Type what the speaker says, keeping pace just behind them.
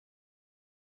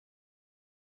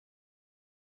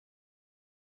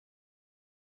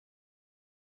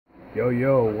Yo,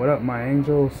 yo, what up, my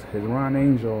angels? It's Ron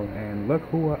Angel, and look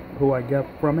who I got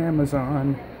from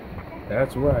Amazon.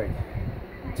 That's right,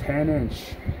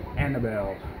 10-inch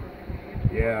Annabelle.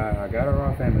 Yeah, I got her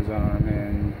off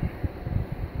Amazon,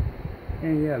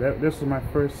 and yeah, this was my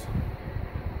first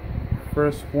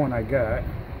one I got,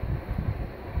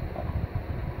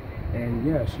 and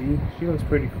yeah, she looks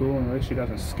pretty cool, and at least she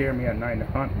doesn't scare me at night and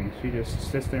hunt me. She just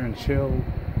sits there and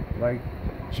like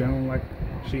chilling like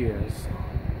she is.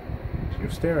 She'll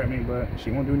stare at me, but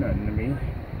she won't do nothing to me.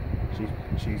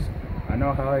 She's I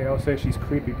know how y'all say she's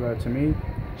creepy, but to me,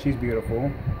 she's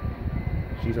beautiful.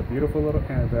 She's a beautiful little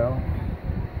Annabelle,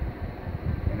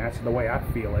 and that's the way I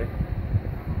feel it.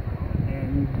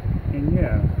 And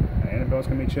yeah, Annabelle's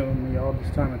gonna be chilling with me all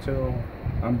this time until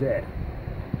I'm dead.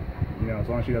 You know, as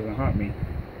long as she doesn't haunt me.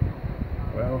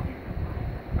 Well,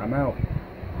 I'm out.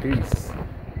 Peace.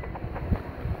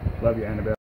 Love you, Annabelle.